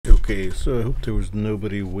Okay, so I hope there was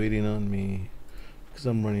nobody waiting on me because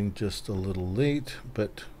I'm running just a little late,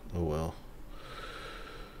 but oh well.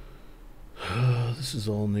 This is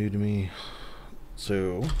all new to me.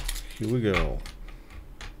 So here we go.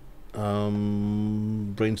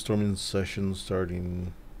 Brainstorming session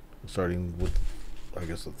starting with, I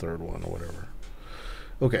guess, the third one or whatever.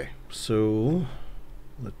 Okay, so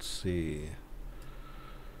let's see.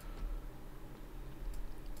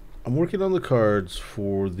 I'm working on the cards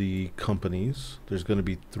for the companies. There's going to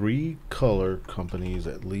be 3 color companies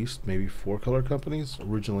at least, maybe 4 color companies.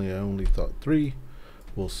 Originally I only thought 3.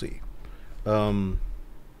 We'll see. The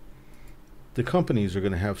companies are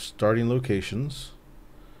going to have starting locations,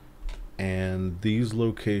 and these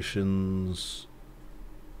locations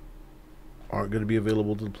aren't going to be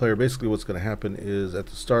available to the player. Basically what's going to happen is at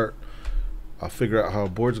the start I'll figure out how a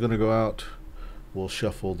board's going to go out. We'll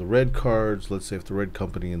shuffle the red cards. Let's say if the red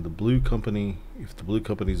company and the blue company, if the blue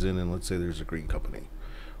company's in, and let's say there's a green company,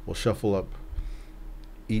 we'll shuffle up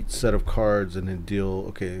each set of cards and then deal,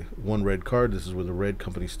 okay, 1 red card, this is where the red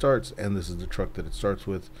company starts, and this is the truck that it starts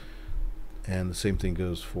with, and the same thing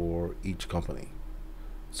goes for each company.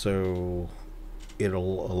 So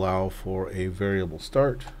it'll allow for a variable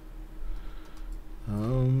start.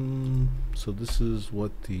 So this is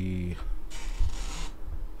what I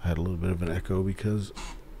had a little bit of an echo because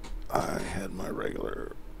I had my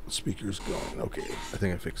regular speakers going. Okay, I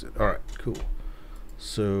think I fixed it. Alright, cool.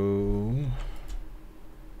 So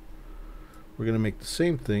we're going to make the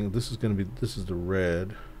same thing. This is the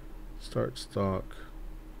red. Start stock.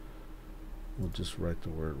 We'll just write the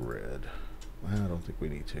word red. I don't think we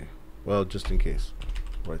need to. Well, just in case.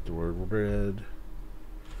 Write the word red.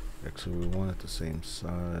 Actually, we want it the same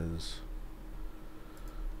size.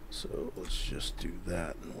 So let's just do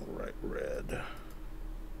that and we'll write red.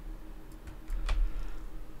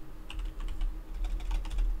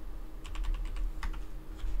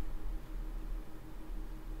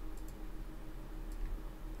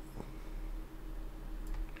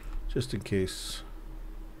 Just in case,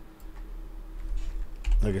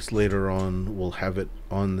 I guess later on we'll have it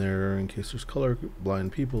on there in case there's color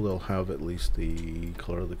blind people. They'll have at least the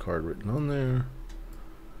color of the card written on there.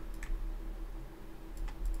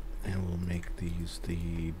 And we'll make these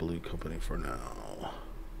the blue company for now.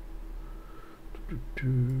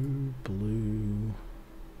 Blue.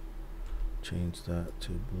 Change that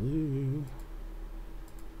to blue.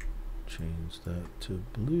 Change that to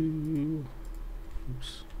blue.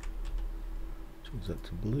 Oops. Change that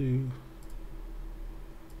to blue.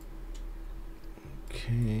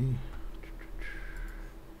 Okay.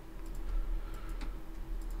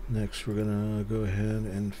 Next we're gonna go ahead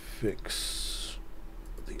and fix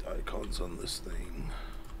the icons on this thing.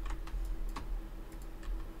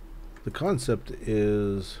 The concept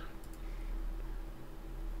is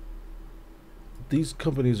these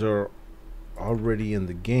companies are already in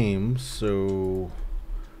the game, so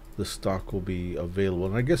the stock will be available,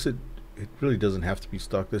 and I guess it really doesn't have to be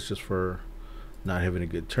stock. That's just for not having a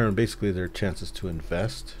good turn. Basically there are chances to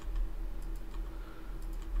invest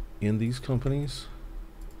in these companies.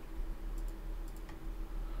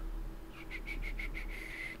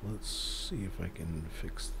 Let's see if I can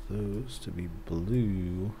fix those to be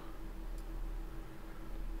blue.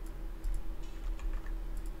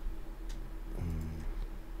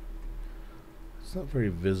 It's not very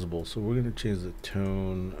visible, so we're going to change the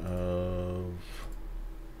tone of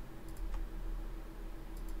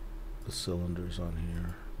the cylinders on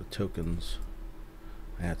here, the tokens.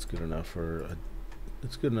 That's good enough for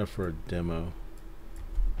it's good enough for a demo.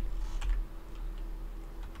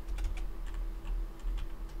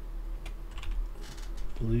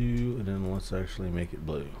 Blue, and then let's actually make it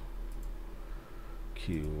blue.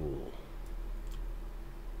 Cool.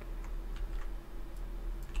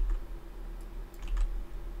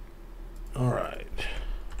 Alright.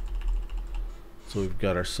 So we've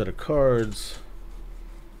got our set of cards.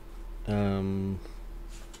 I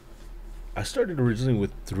started originally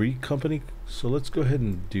with 3 companies, so let's go ahead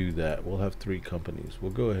and do that. We'll have 3 companies.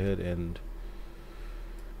 We'll go ahead and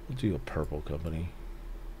we'll do a purple company.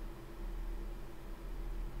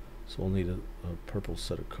 So we'll need a purple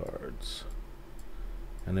set of cards,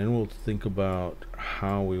 and then we'll think about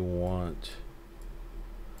how we want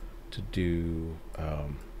to do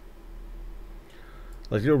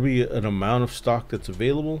like there'll be an amount of stock that's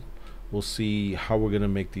available. We'll see how we're going to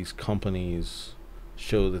make these companies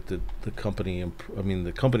show that the company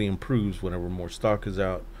improves whenever more stock is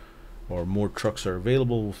out or more trucks are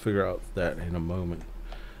available. We'll figure out that in a moment.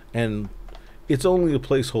 And it's only a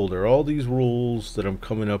placeholder. All these rules that I'm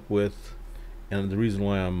coming up with, and the reason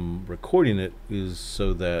why I'm recording it is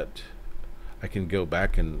so that I can go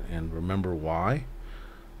back and remember why.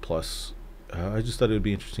 Plus, I just thought it would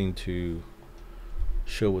be interesting to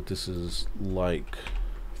show what this is like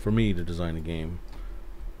for me to design a game.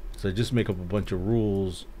 So I just make up a bunch of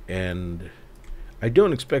rules, and I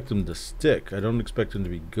don't expect them to stick. I don't expect them to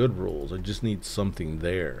be good rules. I just need something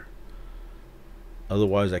there.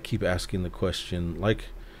 Otherwise, I keep asking the question, like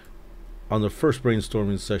on the first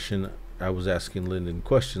brainstorming session, I was asking Lyndon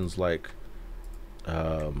questions like,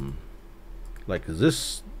 is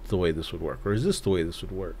this the way this would work, or is this the way this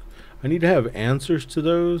would work? I need to have answers to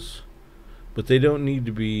those, but they don't need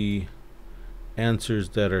to be answers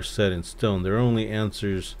that are set in stone. They're only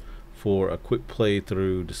answers for a quick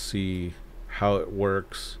playthrough to see how it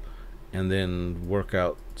works and then work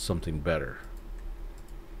out something better.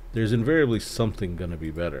 There's invariably something going to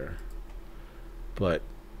be better, but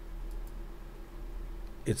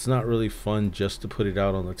it's not really fun just to put it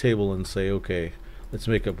out on the table and say, okay, let's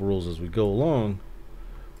make up rules as we go along.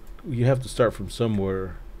 You have to start from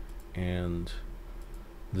somewhere, and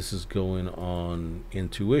this is going on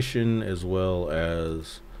intuition as well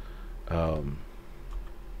as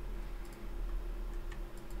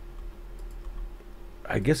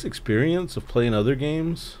I guess experience of playing other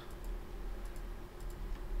games,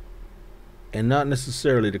 and not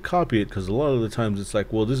necessarily to copy it, because a lot of the times it's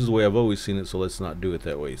like, well, this is the way I've always seen it, so let's not do it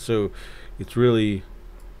that way. So it's really,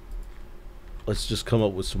 let's just come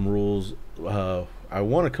up with some rules. I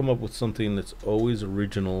want to come up with something that's always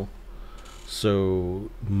original,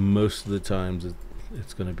 so most of the times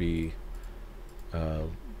it's going to be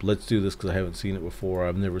let's do this because I haven't seen it before.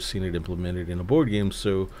 I've never seen it implemented in a board game,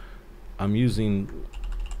 so I'm using,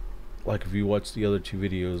 like if you watch the other two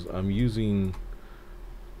videos, I'm using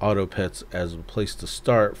auto pets as a place to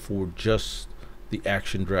start for just the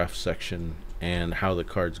action draft section and how the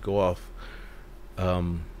cards go off.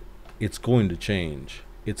 It's going to change.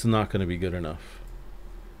 It's not going to be good enough,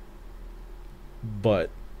 but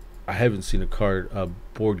I haven't seen a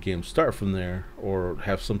board game start from there or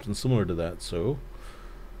have something similar to that, so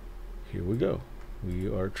here we go. We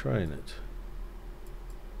are trying it.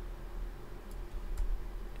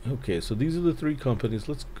 Okay, so these are the three companies.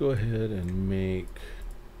 Let's go ahead and make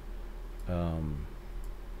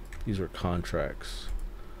these are contracts,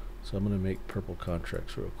 so I'm going to make purple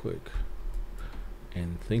contracts real quick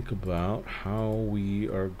and think about how we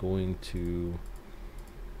are going to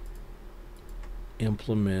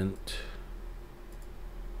implement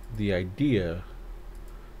the idea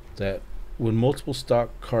that when multiple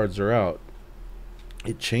stock cards are out,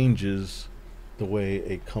 it changes the way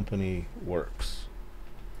a company works.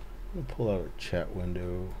 I'm going to pull out a chat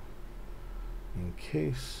window in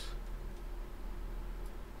case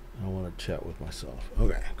I want to chat with myself.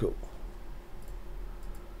 Okay, cool.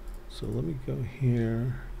 So let me go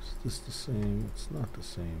here. Is this the same? It's not the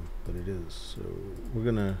same, but it is. So we're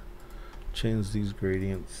going to change these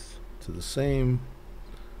gradients to the same,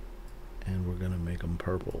 and we're going to make them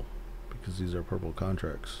purple because these are purple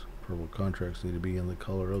contracts. Purple contracts need to be in the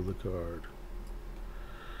color of the card.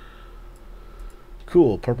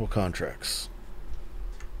 Cool, purple contracts.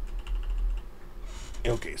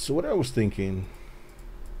 Okay, so what I was thinking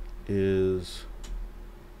is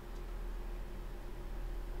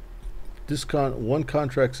this one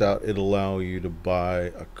contract's out, it'll allow you to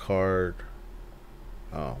buy a card.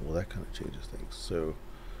 Oh, well, that kind of changes things. So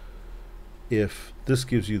if this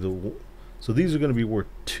gives you so these are going to be worth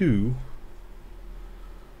 2,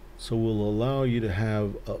 so we'll allow you to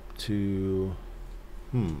have up to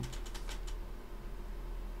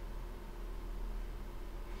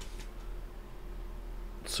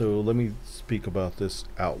so let me speak about this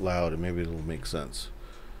out loud and maybe it'll make sense.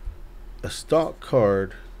 A stock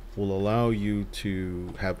card will allow you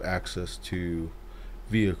to have access to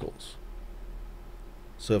vehicles.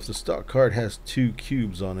 So if the stock card has 2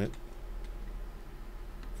 cubes on it,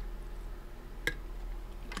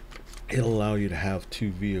 it'll allow you to have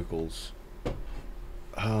 2 vehicles.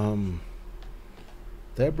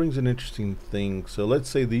 That brings an interesting thing. So let's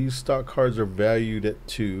say these stock cards are valued at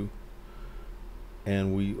 2,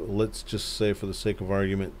 and let's just say for the sake of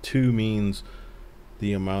argument 2 means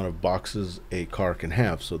the amount of boxes a car can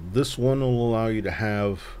have. So this one will allow you to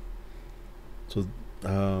have, so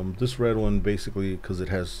this red one basically, because it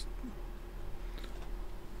has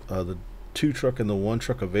the 2 truck and the 1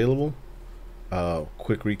 truck available.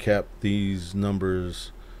 Quick recap, these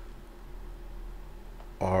numbers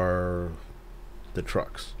are the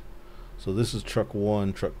trucks. So this is truck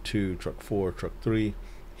 1, truck 2, truck 4, truck 3.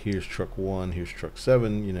 Here's truck 1, here's truck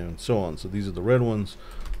 7, and so on. So these are the red ones.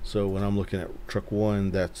 So when I'm looking at truck 1,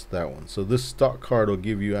 that's that one. So this stock card will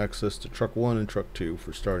give you access to truck 1 and truck 2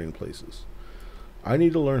 for starting places. I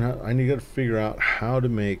need to learn how. I need to figure out how to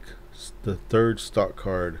make the third stock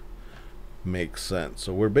card make sense.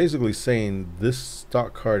 So we're basically saying this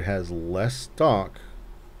stock card has less stock.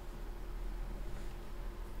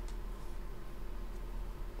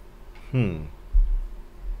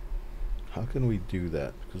 How can we do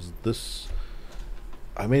that? Because this,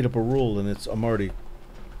 I made up a rule and I'm already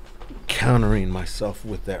countering myself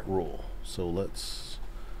with that rule. So let's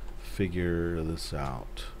figure this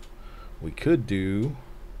out. We could do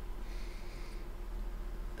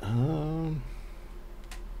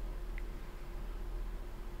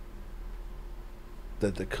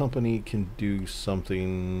that the company can do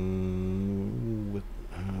something with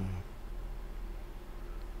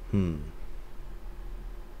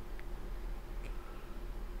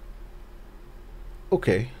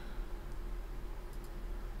okay,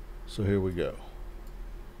 so here we go.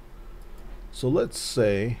 So let's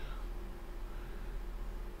say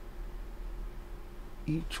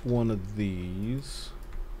each one of these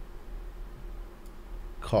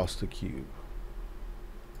cost a cube.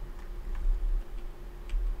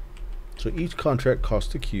 So each contract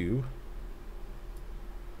costs a cube,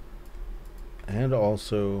 and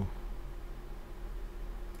also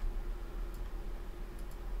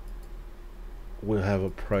we'll have a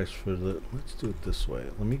price for the, let's do it this way.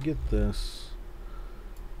 Let me get this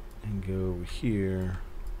and go over here.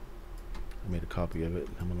 I made a copy of it.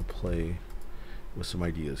 I'm going to play with some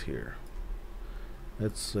ideas here.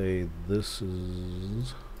 Let's say this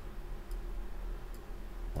is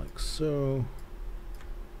like so.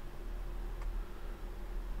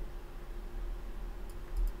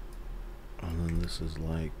 And then this is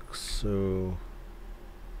like so.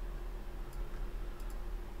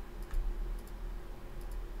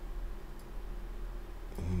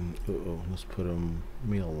 Let's put them, let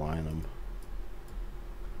me align them.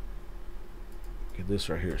 Okay, this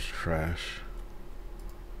right here is trash.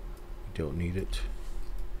 We don't need it.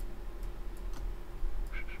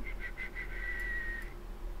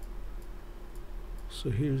 So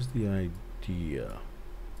here's the idea.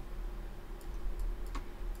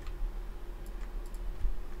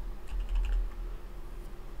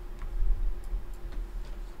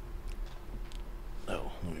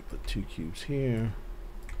 Oh, let me put 2 cubes here.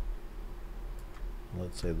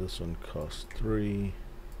 Let's say this one costs 3.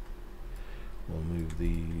 We'll move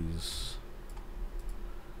these,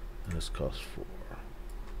 and this costs 4.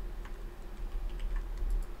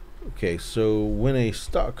 Okay, so when a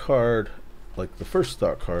stock card, like the first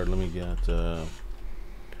stock card, let me get a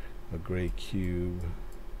gray cube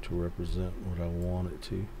to represent what I want it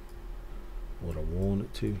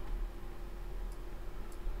to.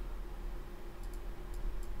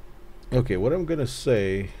 Okay, what I'm gonna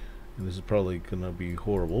say, and this is probably gonna be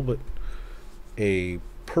horrible, but a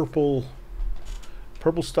purple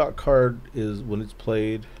stock card is, when it's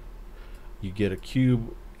played, you get a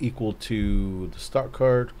cube equal to the stock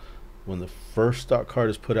card. When the first stock card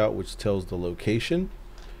is put out, which tells the location,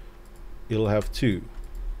 it'll have 2.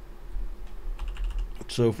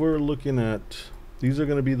 So if we're looking at, these are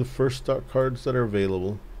going to be the first stock cards that are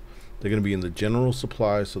available. They're going to be in the general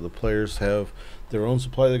supply, so the players have their own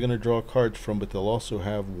supply they're going to draw cards from, but they'll also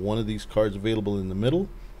have one of these cards available in the middle.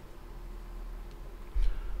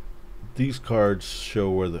 These cards show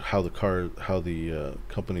where how the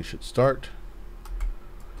company should start.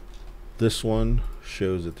 This one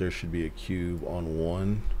shows that there should be a cube on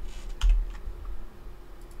 1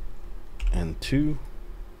 and 2.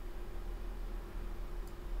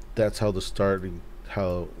 That's how that's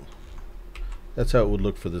how it would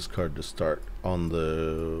look for this card to start on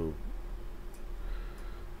the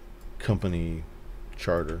company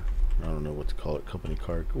charter. I don't know what to call it, company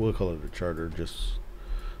card. We'll call it a charter just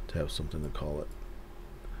to have something to call it.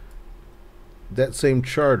 That same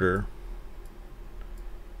charter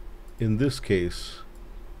in this case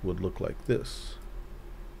would look like this,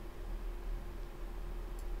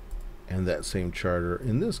 and that same charter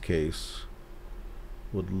in this case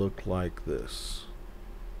would look like this.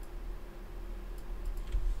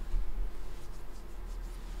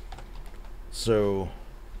 So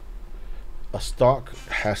a stock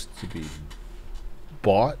has to be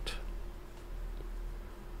bought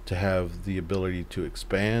to have the ability to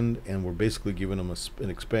expand, and we're basically giving them an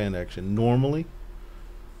expand action. Normally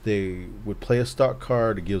they would play a stock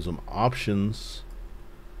card. It gives them options.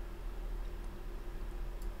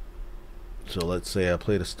 So let's say I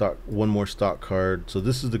played one more stock card. So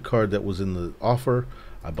this is the card that was in the offer.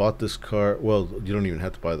 I bought this card. Well, you don't even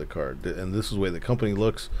have to buy the card, and this is the way the company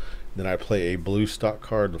looks. Then I play a blue stock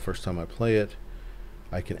card the first time I play it.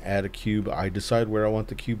 I can add a cube. I decide where I want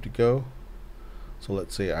the cube to go. So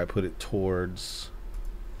let's say I put it towards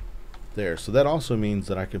there. So that also means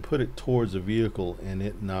that I can put it towards a vehicle and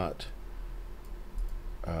it not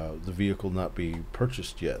the vehicle not be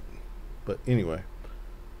purchased yet. But anyway,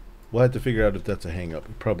 we'll have to figure out if that's a hang up.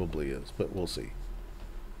 It probably is, but we'll see.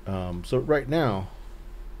 So right now,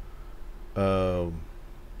 I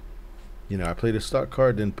played a stock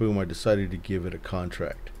card, then boom, I decided to give it a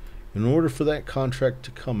contract. In order for that contract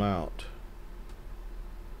to come out,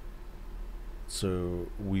 so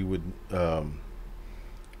we would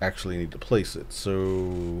actually need to place it.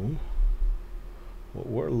 So what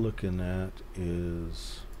we're looking at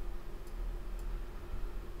is,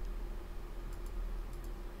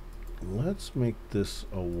 let's make this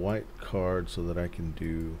a white card so that I can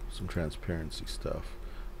do some transparency stuff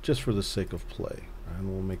just for the sake of play. And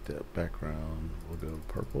we'll make that background, we'll go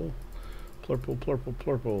purple, purple, purple,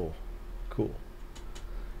 purple. Cool.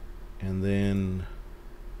 And then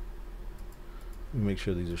make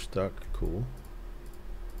sure these are stuck. Cool.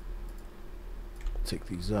 Take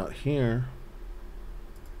these out here.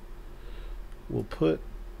 We're going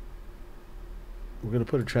to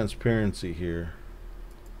put a transparency here.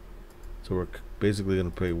 So we're basically going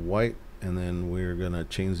to put white, and then we're going to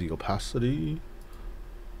change the opacity,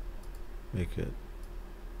 make it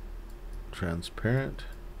transparent,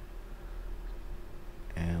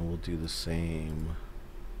 and we'll do the same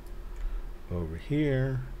over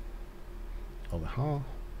here. Over here.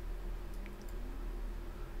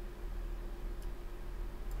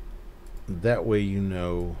 That way you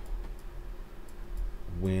know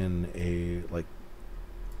when like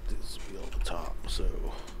this will be on the top. So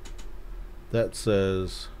that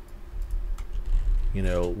says,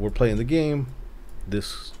 we're playing the game.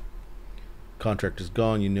 This contract is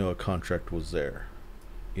gone. A contract was there.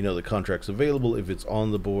 The contract's available if it's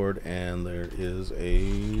on the board and there is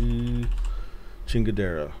a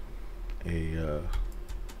chingadera, a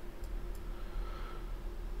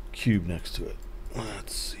cube next to it.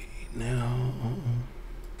 Let's see. Now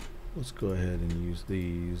let's go ahead and use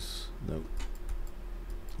these. Nope.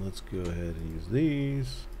 Let's go ahead and use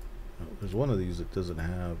these. No, there's one of these that doesn't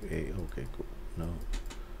have a. Okay, cool. No,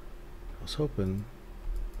 I was hoping.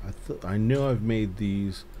 I know I've made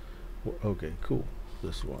these. Okay, cool.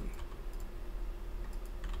 This one.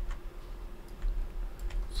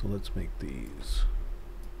 So let's make these.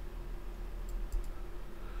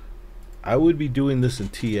 I would be doing this in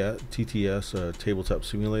TTS, Tabletop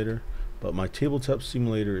Simulator, but my Tabletop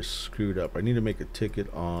Simulator is screwed up. I need to make a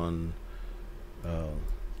ticket on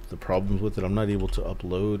the problems with it. I'm not able to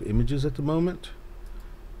upload images at the moment,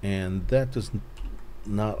 and that does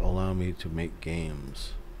not allow me to make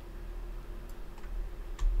games.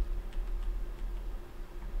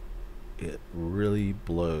 It really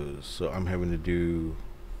blows. So I'm having to do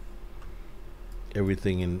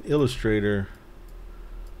everything in Illustrator,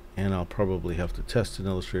 and I'll probably have to test in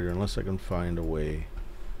Illustrator unless I can find a way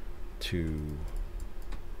to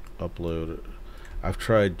upload it. I've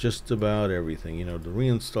tried just about everything, to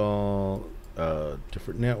reinstall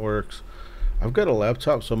different networks. I've got a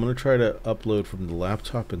laptop, so I'm going to try to upload from the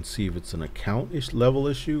laptop and see if it's an account level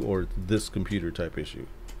issue or this computer type issue.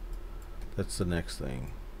 That's the next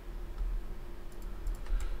thing.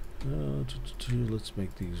 Let's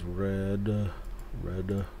make these red.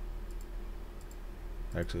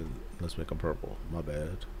 Actually, let's make them purple. My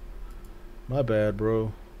bad,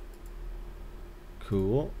 bro.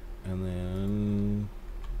 Cool. And then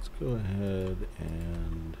let's go ahead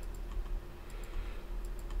and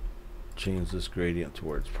change this gradient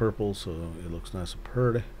towards purple so it looks nice and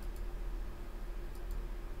pretty.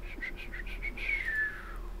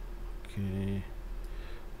 Okay.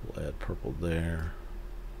 We'll add purple there.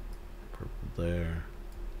 Purple there.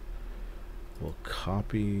 We'll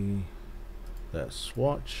copy that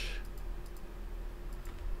swatch,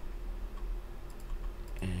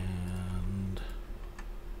 and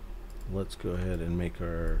let's go ahead and make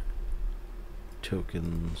our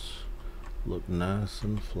tokens look nice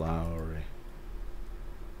and flowery.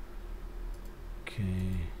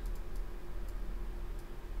 Okay,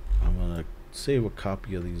 I'm gonna save a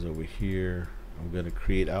copy of these over here. I'm gonna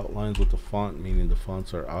create outlines with the font, meaning the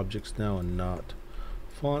fonts are objects now and not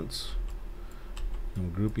fonts.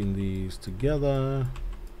 I'm grouping these together.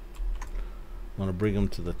 I want to bring them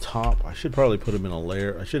to the top. I should probably put them in a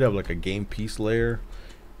layer. I should have like a game piece layer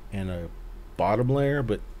and a bottom layer,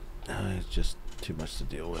 but it's just too much to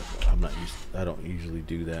deal with. I don't usually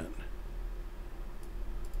do that.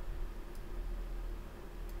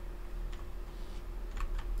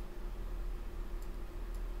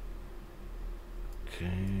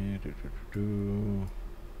 Okay.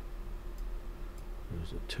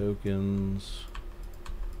 There's the tokens.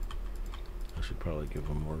 I should probably give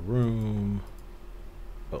them more room.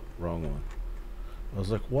 Oh, wrong one. I was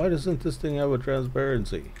like, why doesn't this thing have a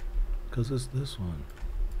transparency? Because it's this one.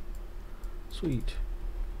 Sweet.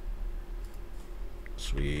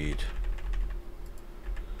 Sweet.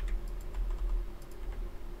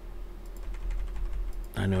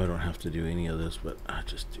 I know I don't have to do any of this, but I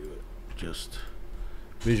just do it. Just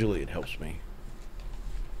visually, it helps me.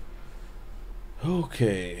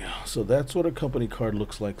 Okay, so that's what a company card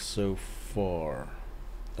looks like so far.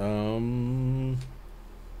 Hmm.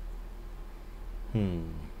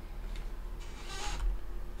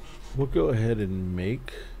 We'll go ahead and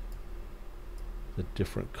make the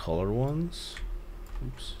different color ones.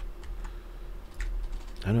 Oops.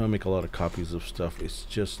 I know I make a lot of copies of stuff. It's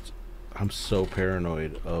just I'm so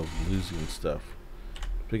paranoid of losing stuff.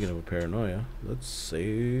 Speaking of a paranoia, let's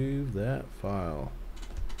save that file.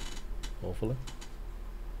 Hopefully.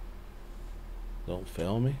 Don't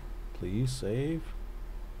fail me. Please save.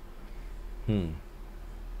 I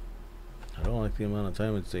don't like the amount of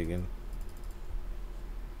time it's taking.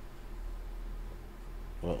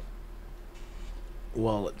 Well,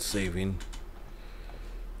 while it's saving.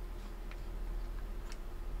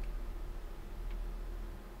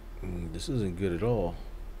 This isn't good at all.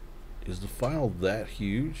 Is the file that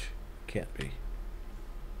huge? Can't be.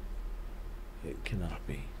 It cannot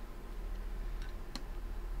be.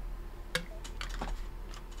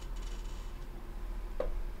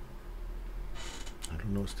 I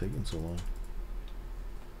don't know what's taking so long.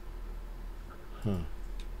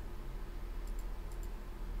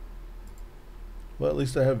 Well, at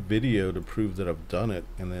least I have video to prove that I've done it,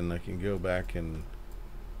 and then I can go back and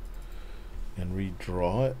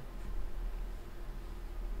redraw it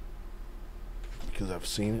because I've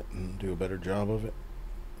seen it and do a better job of it.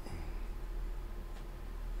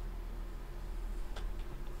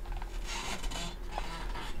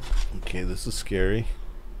 Okay, this is scary.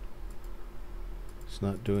 It's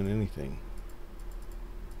not doing anything.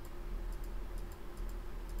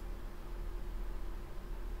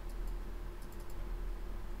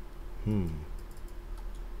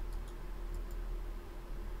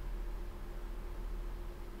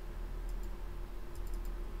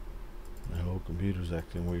 My whole computer's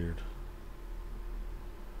acting weird.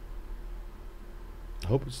 I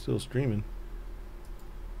hope it's still streaming.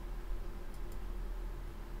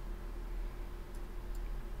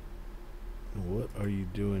 What are you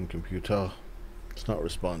doing, computer? It's not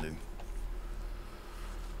responding.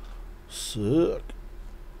 Suck.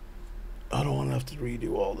 I don't want to have to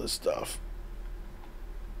redo all this stuff.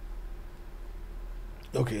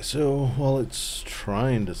 Okay, so while it's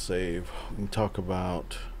trying to save, we can talk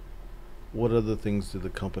about what other things do the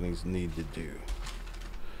companies need to do.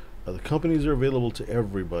 The companies are available to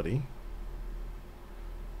everybody.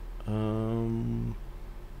 When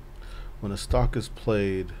a stock is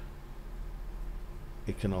played,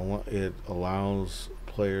 it allows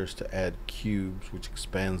players to add cubes, which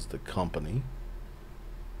expands the company.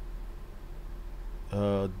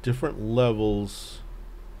 Different levels.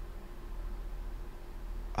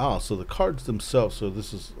 So the cards themselves. So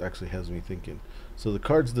this is actually has me thinking. So the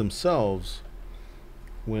cards themselves,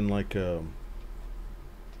 when like when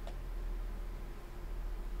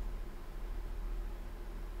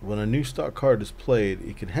a new stock card is played,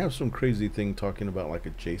 it can have some crazy thing talking about like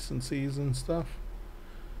adjacencies and stuff.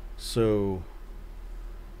 So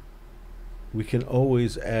we can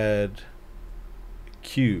always add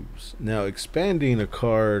cubes. Now expanding a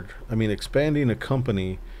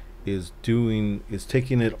company is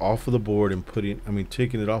taking it off of the board and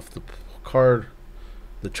taking it off the card,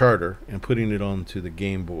 the charter, and putting it onto the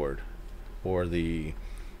game board or the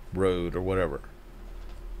road or whatever.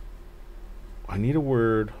 I need a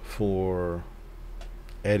word for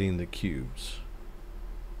adding the cubes.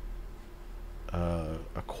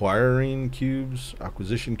 Acquiring cubes,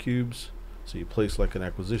 acquisition cubes. So you place like an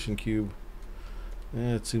acquisition cube.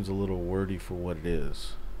 It seems a little wordy for what it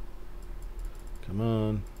is. Come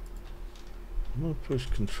on. I'm going to push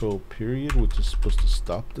Control period, which is supposed to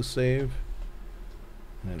stop the save.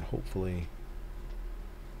 And hopefully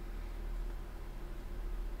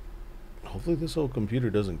this whole computer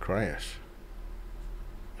doesn't crash.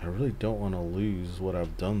 I really don't want to lose what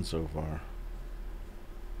I've done so far.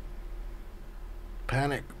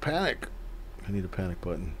 Panic, panic. I need a panic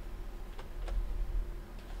button.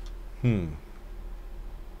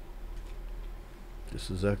 This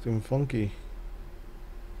is acting funky.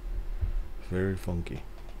 Very funky.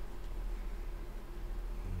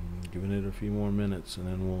 Giving it a few more minutes and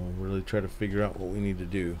then we'll really try to figure out what we need to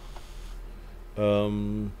do.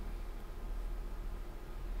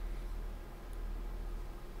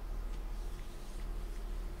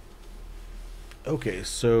 Okay,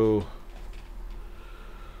 so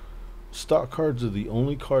Stock cards are the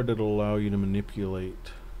only card that will allow you to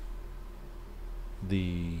manipulate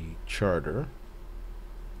the charter.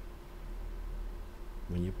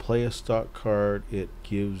 When you play a stock card, it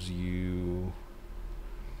gives you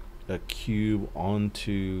a cube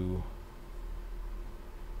onto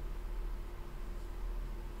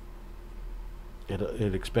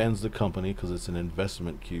it expands the company because it's an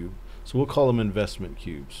investment cube. So we'll call them investment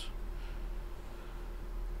cubes.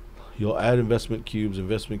 You'll add investment cubes.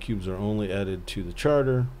 Investment cubes are only added to the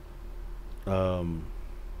charter. When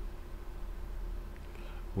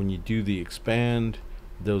you do the expand,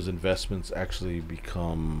 those investments actually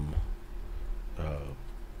become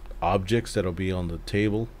objects that'll be on the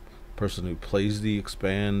table. Person who plays the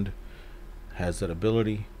expand has that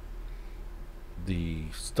ability. The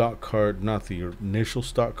stock card, not the initial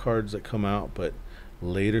stock cards that come out, but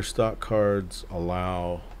later stock cards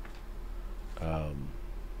allow a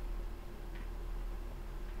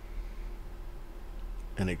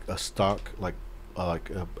stock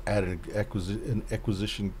add an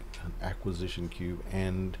acquisition cube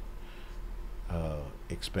and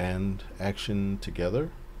expand action together,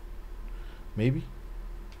 maybe.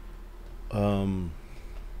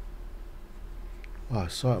 I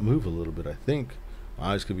saw it move a little bit. I think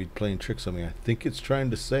my eyes could be playing tricks on me. I think it's trying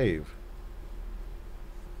to save.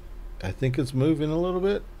 I think it's moving a little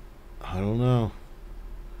bit. I don't know.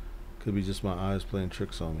 Could be just my eyes playing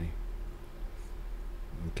tricks on me.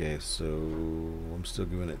 Okay, so I'm still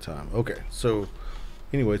giving it time. Okay, so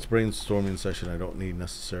anyway, it's brainstorming session. I don't need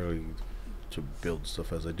necessarily to build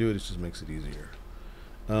stuff as I do it. It just makes it easier.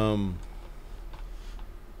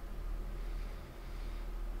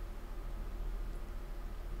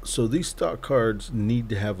 So these stock cards need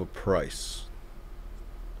to have a price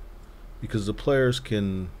because the players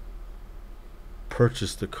can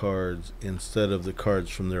purchase the cards instead of the cards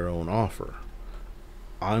from their own offer.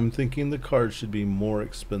 I'm thinking the cards should be more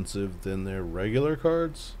expensive than their regular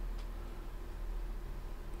cards.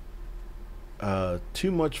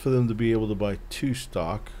 Too much for them to be able to buy 2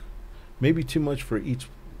 stock. Maybe too much for each.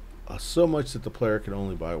 So much that the player can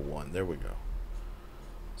only buy 1. There we go.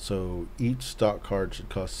 So each stock card should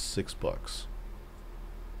cost $6.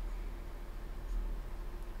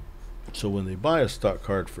 So when they buy a stock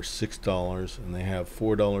card for $6 and they have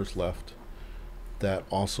 $4 left, that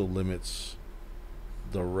also limits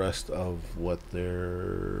the rest of what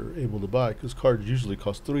they're able to buy, because cards usually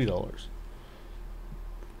cost $3.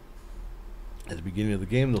 At the beginning of the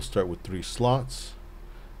game, they'll start with 3 slots.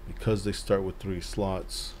 Because they start with 3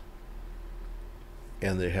 slots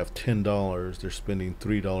and they have $10, they're spending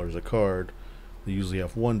 $3 a card. They usually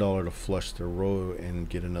have $1 to flush their row and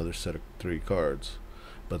get another set of 3 cards.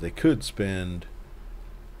 But they could spend,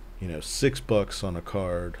 $6 on a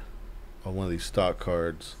card, on one of these stock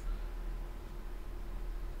cards,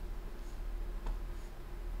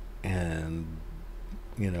 and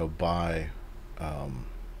buy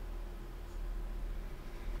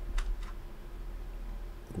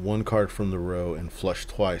one card from the row and flush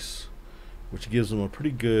twice, which gives them a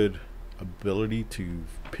pretty good ability to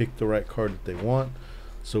pick the right card that they want.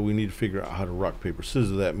 So we need to figure out how to rock paper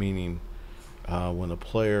scissors that, meaning when a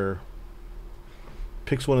player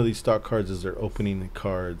picks one of these stock cards as they're opening the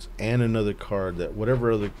cards, and another card, that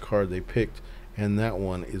whatever other card they picked and that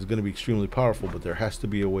one is going to be extremely powerful, but there has to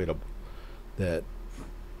be a way that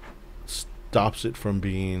stops it from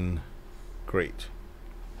being great.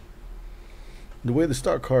 The way the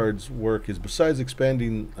stock cards work is, besides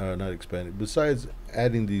besides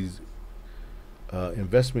adding these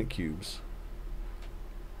investment cubes,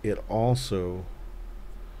 it also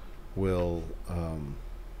will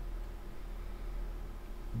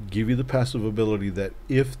give you the passive ability that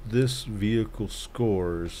if this vehicle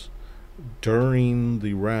scores during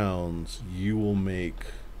the rounds, you will make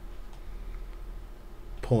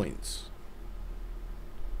points.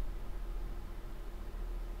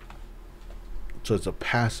 So it's a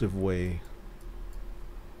passive way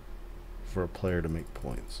for a player to make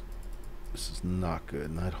points. This is not good,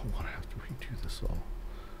 and I don't want to have to redo this all.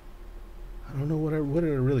 I don't know what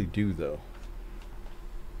did I really do though.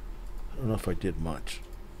 I don't know if I did much.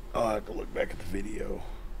 I'll have to look back at the video.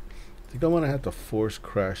 I think I'm gonna have to force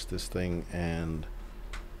crash this thing, and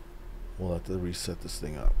we'll have to reset this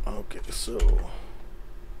thing up. Okay, so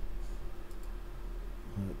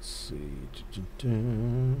let's see.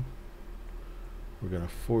 We're gonna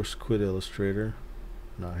force quit Illustrator.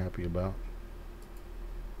 Not happy about.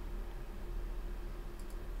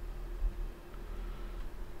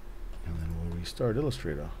 And then we'll restart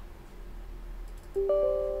Illustrator.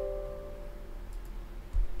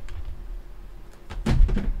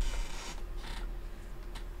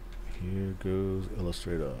 Here goes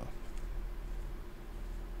Illustrator.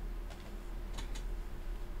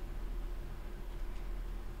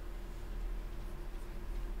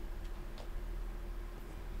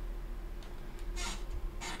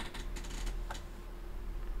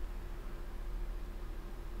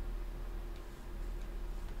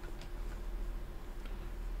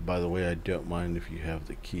 By the way, I don't mind if you have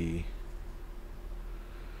the key.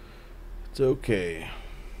 It's okay,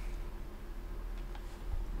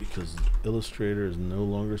 because Illustrator is no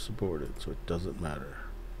longer supported, so it doesn't matter.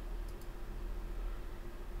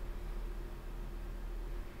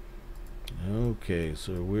 Okay,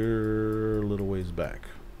 so we're a little ways back.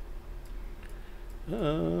 I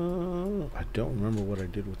don't remember what I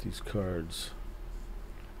did with these cards.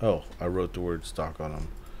 Oh, I wrote the word stock on them.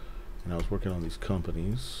 And I was working on these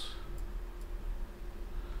companies.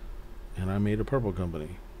 And I made a purple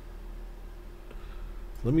company.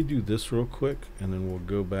 Let me do this real quick, and then we'll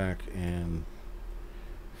go back and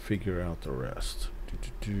figure out the rest.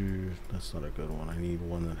 That's not a good one. I need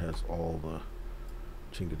one that has all the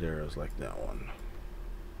chingaderas like that one.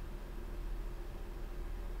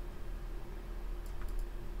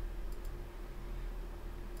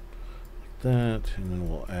 Like that, and then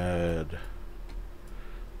we'll add the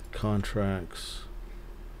contracts.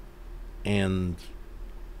 And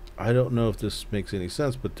I don't know if this makes any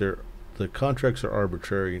sense, but the contracts are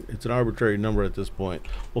arbitrary. It's an arbitrary number at this point.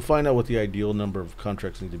 We'll find out what the ideal number of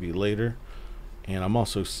contracts need to be later. And I'm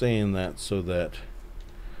also saying that so that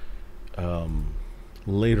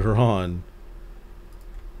later on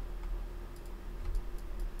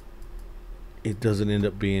it doesn't end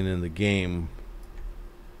up being in the game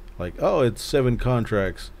like, oh, it's 7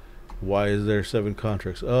 contracts. Why is there 7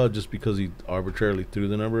 contracts? Oh, just because he arbitrarily threw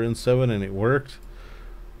the number in 7 and it worked.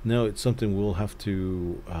 No, it's something we'll have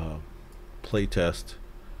to play test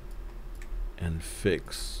and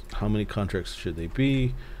fix. How many contracts should they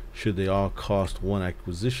be? Should they all cost 1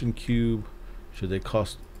 acquisition cube? Should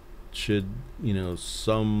you know,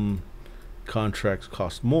 some contracts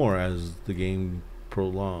cost more as the game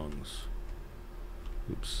prolongs?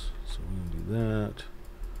 Oops. So we're gonna do that.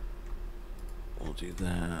 We'll do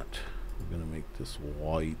that. We're gonna make this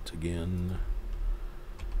white again.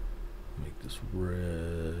 Make this red.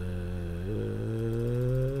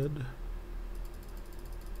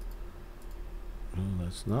 No,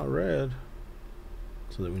 that's not red.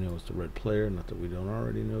 So that we know it's the red player, not that we don't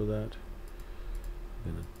already know that.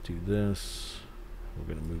 We're gonna do this. We're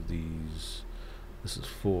gonna move these. This is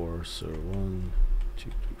 4, so 1, 2,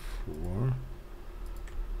 3, 4.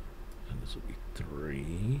 And this will be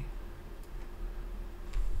 3.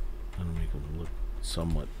 And make them look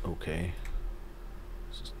somewhat okay.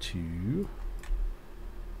 This is 2.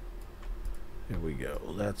 There we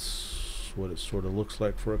go. That's what it sort of looks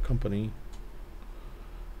like for a company.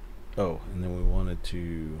 Oh, and then we wanted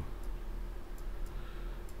to,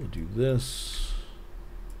 we'll do this.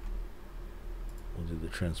 We'll do the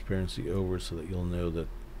transparency over so that you'll know that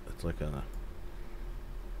it's like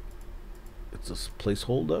it's a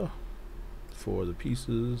placeholder for the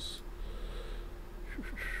pieces.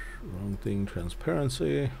 Wrong thing,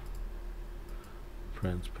 transparency.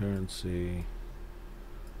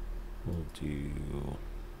 We'll do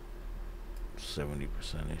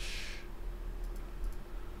 70%-ish.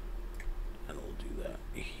 And we'll do that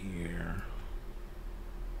here.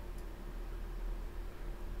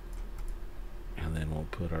 And then we'll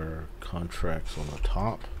put our contracts on the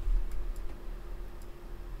top.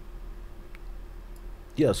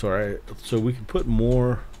 Yeah, so we can put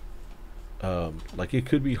more, like it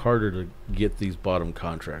could be harder to get these bottom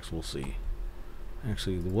contracts, we'll see.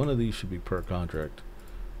 Actually, one of these should be per contract.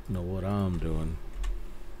 You know what I'm doing.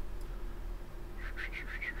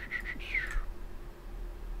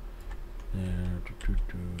 There.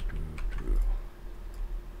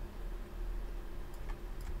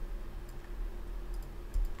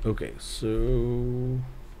 Okay, so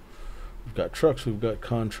we've got trucks, we've got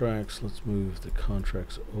contracts. Let's move the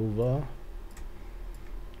contracts over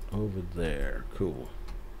there. Cool.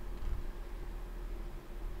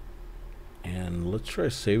 And let's try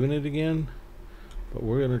saving it again, but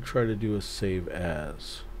we're gonna try to do a save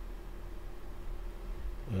as.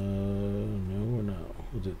 No, we're not.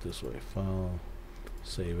 We'll do it this way. File,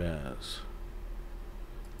 save as,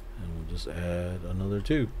 and we'll just add another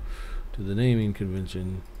 2 to the naming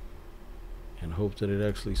convention and hope that it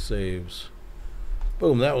actually saves.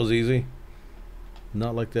 Boom, that was easy.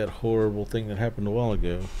 Not like that horrible thing that happened a while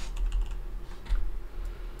ago.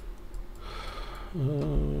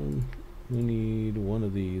 We need one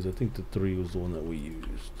of these. I think the 3 was the one that we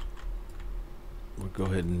used. We'll go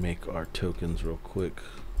ahead and make our tokens real quick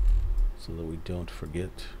so that we don't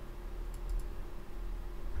forget.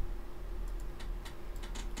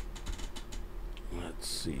 Let's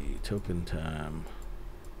see, token time.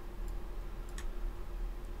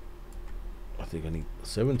 I think I need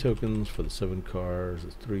 7 tokens for the 7 cars.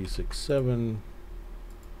 It's 3, 6, 7.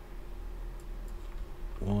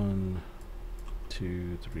 1,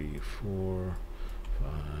 2, 3, 4,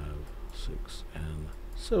 5, 6, and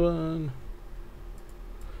 7.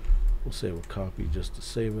 We'll save a copy just to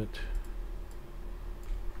save it.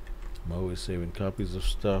 I'm always saving copies of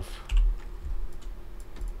stuff.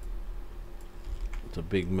 It's a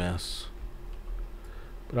big mess.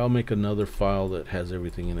 But I'll make another file that has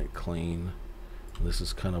everything in it clean. And this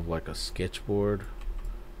is kind of like a sketchboard.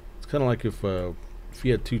 It's kind of like if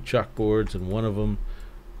you had 2 chalkboards and one of them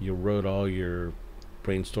you wrote all your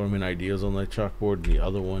brainstorming ideas on that chalkboard and the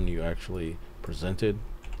other one you actually presented,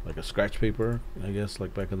 like a scratch paper, I guess,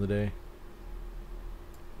 like back in the day.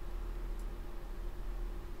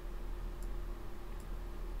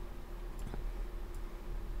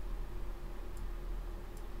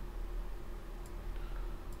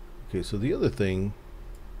 Okay, so the other thing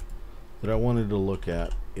that I wanted to look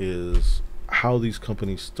at is how these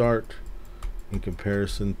companies start in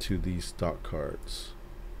comparison to these stock cards.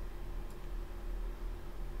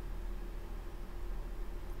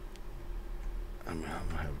 I'm gonna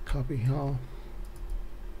have a copy here.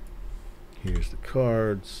 Here's the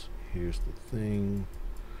cards. Here's the thing.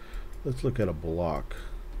 Let's look at a block.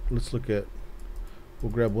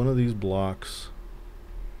 We'll grab one of these blocks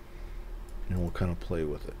and we'll kind of play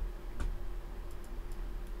with it.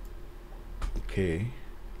 Okay,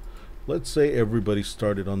 let's say everybody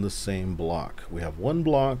started on the same block. We have one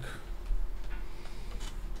block,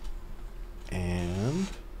 and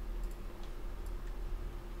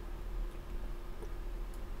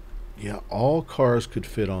yeah, all cars could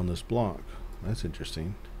fit on this block. That's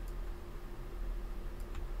interesting.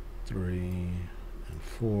 3 and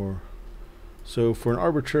 4. So for an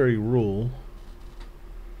arbitrary rule,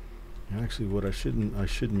 actually what I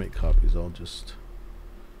shouldn't make copies. I'll just,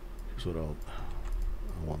 here's what I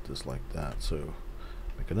want this like that. So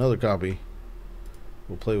make another copy.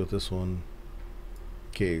 We'll play with this one.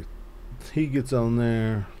 Okay, he gets on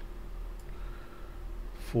there.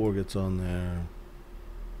 4 gets on there.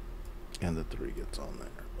 And the 3 gets on there.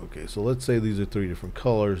 Okay, so let's say these are 3 different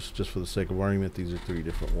colors. Just for the sake of argument, these are 3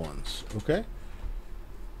 different ones. Okay?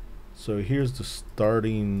 So here's the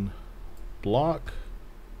starting block.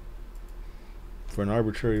 For an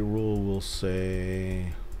arbitrary rule, we'll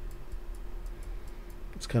say,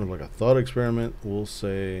 it's kind of like a thought experiment. We'll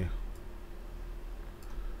say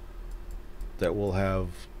that we'll have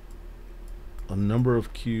a number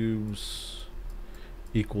of cubes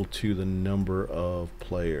equal to the number of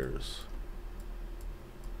players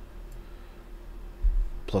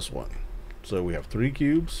plus 1. So we have 3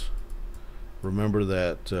 cubes. Remember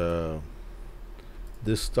that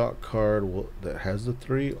this stock card that has the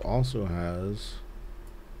 3 also has.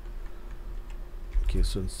 Okay,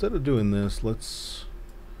 so instead of doing this, let's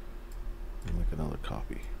make another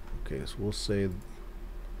copy. Okay, so we'll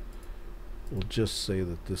just say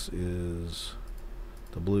that this is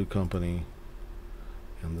the blue company,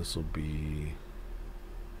 and this will be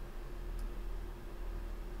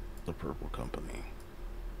the purple company.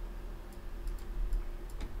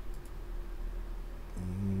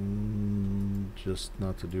 Just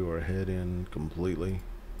not to do our head in completely.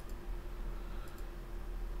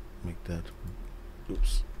 Make that,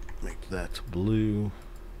 oops, make that blue.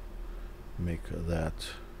 Make that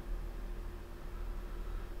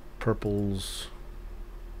purples.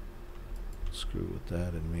 Screw with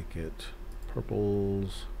that and make it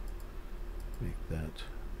purples. Make that,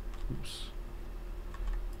 oops,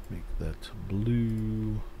 make that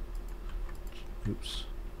blue. Oops.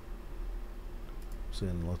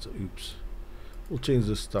 And lots of oops. We'll change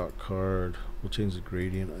this stock card. We'll change the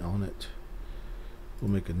gradient on it. We'll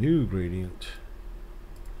make a new gradient.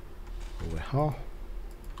 A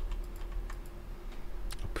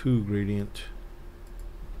poo gradient.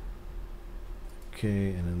 Okay,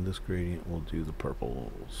 and in this gradient we'll do the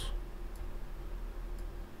purples.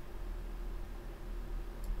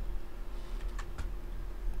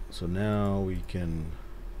 So now we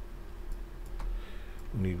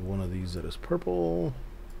need one of these that is purple.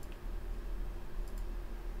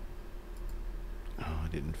 Oh, I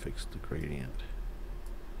didn't fix the gradient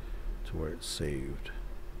to where it's saved.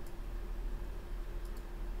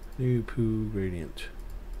 New poo gradient.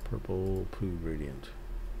 Purple poo gradient.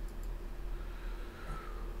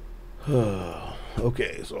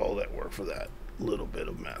 Okay, so all that work for that little bit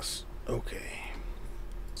of mess. Okay.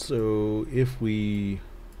 So if we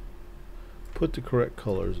put the correct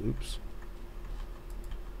colors, oops.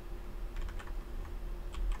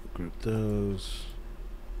 Group those.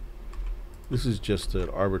 This is just an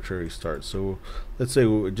arbitrary start. So let's say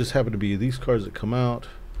it just happen to be these cards that come out.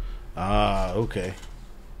 Okay.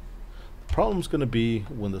 The problem's going to be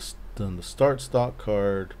when the start stock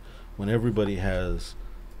card, when everybody has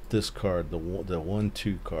this card, the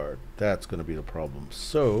 1-2 card. That's going to be the problem.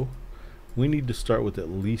 So we need to start with at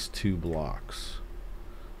least 2 blocks.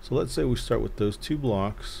 So let's say we start with those 2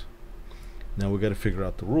 blocks. Now we got to figure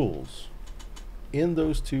out the rules. In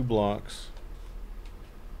those 2 blocks,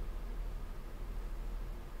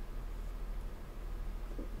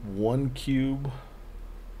 one cube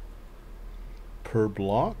per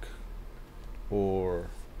block, or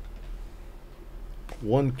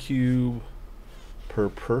 1 cube per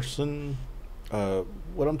person.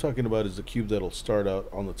 What I'm talking about is a cube that'll start out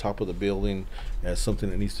on the top of the building as something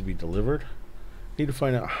that needs to be delivered. Need to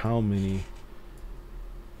find out how many.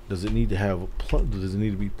 Does it need to have? Does it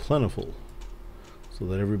need to be plentiful so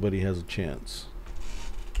that everybody has a chance?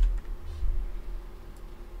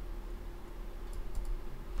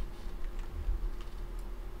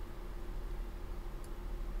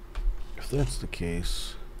 If that's the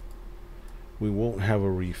case, we won't have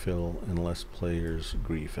a refill unless players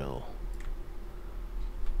refill.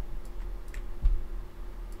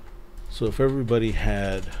 So if everybody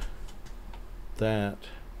had that,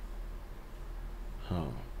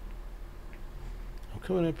 I'm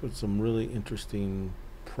coming up with some really interesting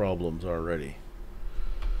problems already.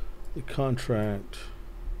 The contract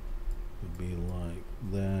would be like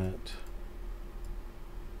that,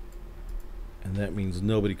 and that means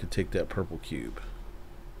nobody could take that purple cube.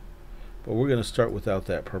 But we're going to start without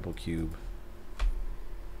that purple cube.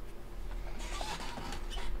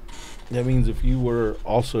 That means if you weren't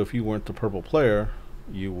the purple player,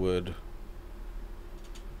 you would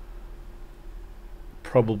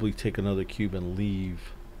probably take another cube and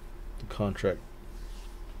leave the contract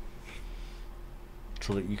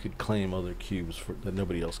so that you could claim other cubes that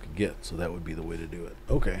nobody else could get. So that would be the way to do it.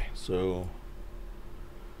 Okay, so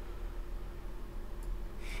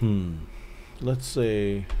let's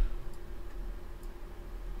say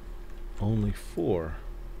only 4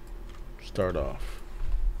 start off.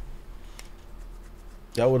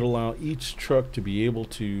 That would allow each truck to be able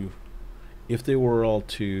to, if they were all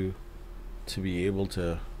 2, to be able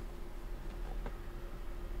to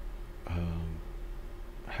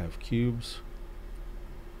have cubes.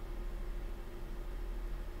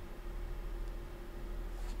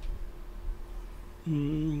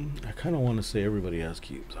 I kind of want to say everybody has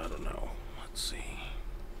cubes. I don't know. Let's see.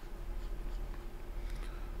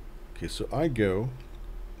 Okay, so I go.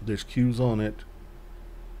 There's cubes on it.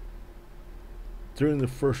 During the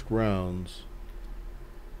first rounds,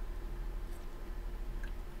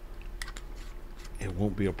 it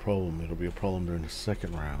won't be a problem. It'll be a problem during the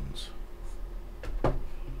second rounds.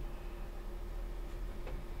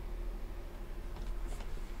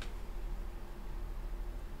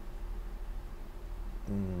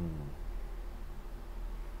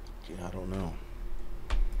 Yeah, I don't know.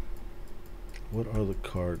 What are the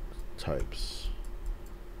card types?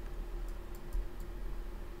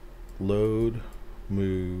 Load,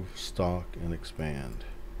 move, stock, and expand.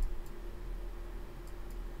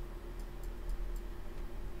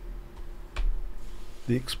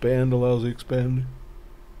 The expand allows the expand.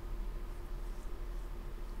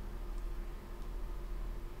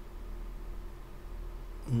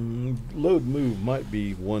 Load move might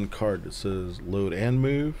be one card that says load and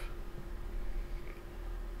move.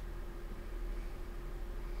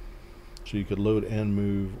 So you could load and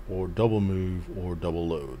move, or double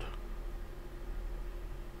load.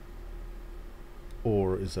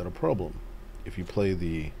 Or is that a problem? If you play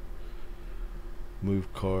the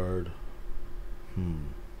move card,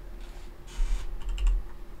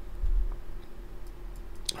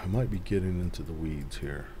 I might be getting into the weeds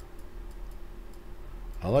here.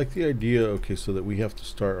 I like the idea, okay, so that we have to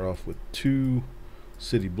start off with 2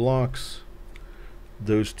 city blocks.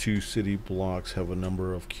 Those 2 city blocks have a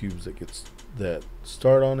number of cubes that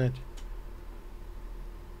start on it.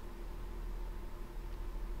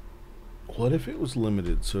 What if it was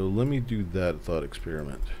limited? So let me do that thought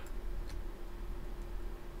experiment.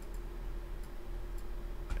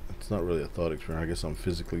 It's not really a thought experiment. I guess I'm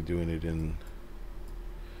physically doing it in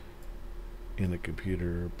a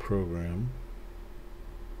computer program.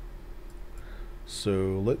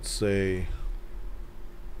 So let's say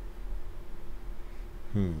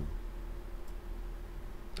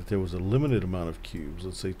that there was a limited amount of cubes.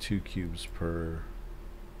 Let's say 2 cubes per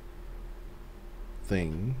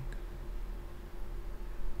thing.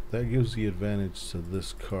 That gives the advantage to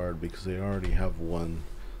this card because they already have one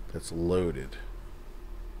that's loaded.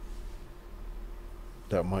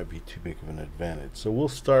 That might be too big of an advantage. So we'll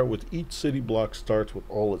start with each city block starts with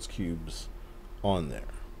all its cubes on there.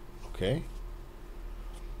 Okay?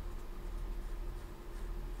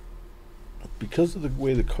 Because of the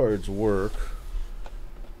way the cards work,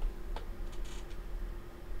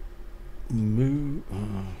 move.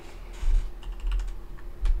 I'm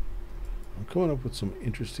coming up with some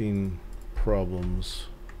interesting problems.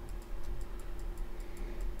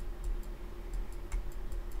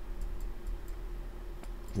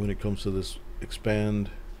 When it comes to this expand,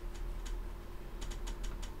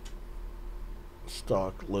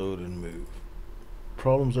 stock, load, and move.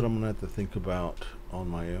 Problems that I'm going to have to think about on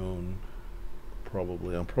my own.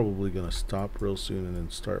 I'm probably going to stop real soon and then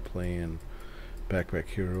start playing Backpack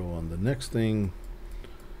Hero on the next thing,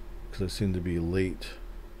 because I seem to be late.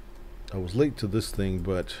 I was late to this thing,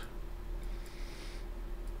 but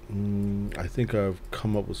I think I've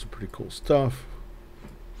come up with some pretty cool stuff.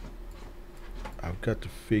 I've got to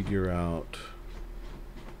figure out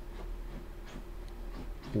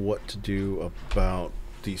what to do about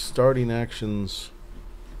these starting actions.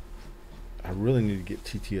 I really need to get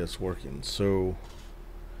TTS working, so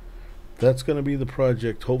that's going to be the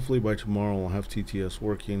project. Hopefully by tomorrow I'll have TTS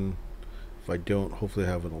working. If I don't, hopefully I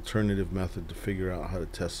have an alternative method to figure out how to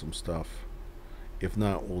test some stuff. If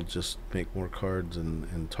not, we'll just make more cards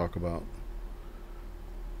and talk about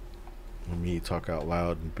talk out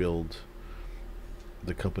loud and build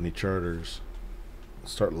the company charters,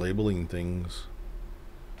 start labeling things,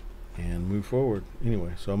 and move forward.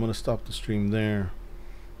 Anyway, so I'm going to stop the stream there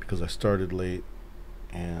because I started late,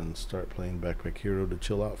 and start playing Backpack Hero to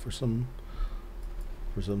chill out for some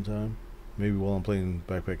time. Maybe while I'm playing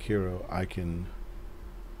Backpack Hero I can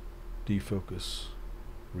refocus.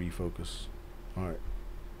 Alright,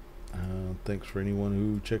 thanks for anyone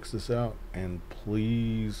who checks this out, and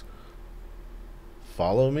please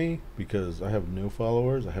follow me, because I have no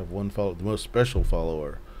followers. I have one follower, the most special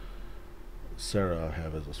follower, Sarah, I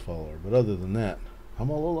have as a follower, but other than that,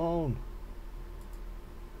 I'm all alone.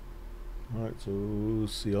 Alright, so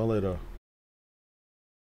see y'all later.